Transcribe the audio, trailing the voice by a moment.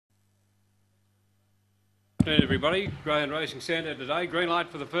Afternoon, everybody. Greyhound Racing Centre today. Green light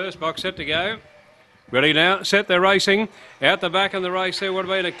for the first box, set to go. Ready now, set, they're racing. Out the back in the race there would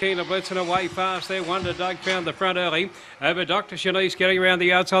have been a Keener Blitz and away fast there. Wonder Doug found the front early. Over Dr. Shanice getting around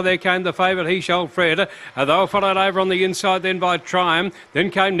the outside. There came the favourite, He Shall Fred. They were followed over on the inside then by Triumph. Then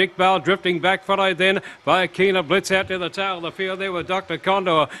came Nick Bale drifting back, followed then by a Keener Blitz out to the tail of the field there with Dr.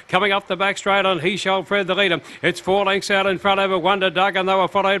 Condor. Coming up the back straight on He Shall Fred, the leader. It's 4 lengths out in front over Wonder Doug, and they were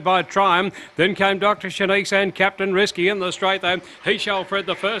followed by Triumph. Then came Dr. Shanice and Captain Risky in the straight though. He Shall Fred,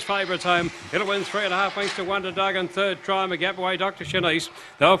 the first favourites home. It'll win 3.5 lengths to Wonder Doug, and third Triumph, a gap away Dr. Shanice.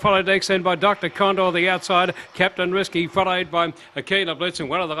 They were followed next then by Dr. Condor the outside. Captain Risky followed by a Keener Blitz, and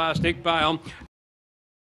one of the last Nick Bale.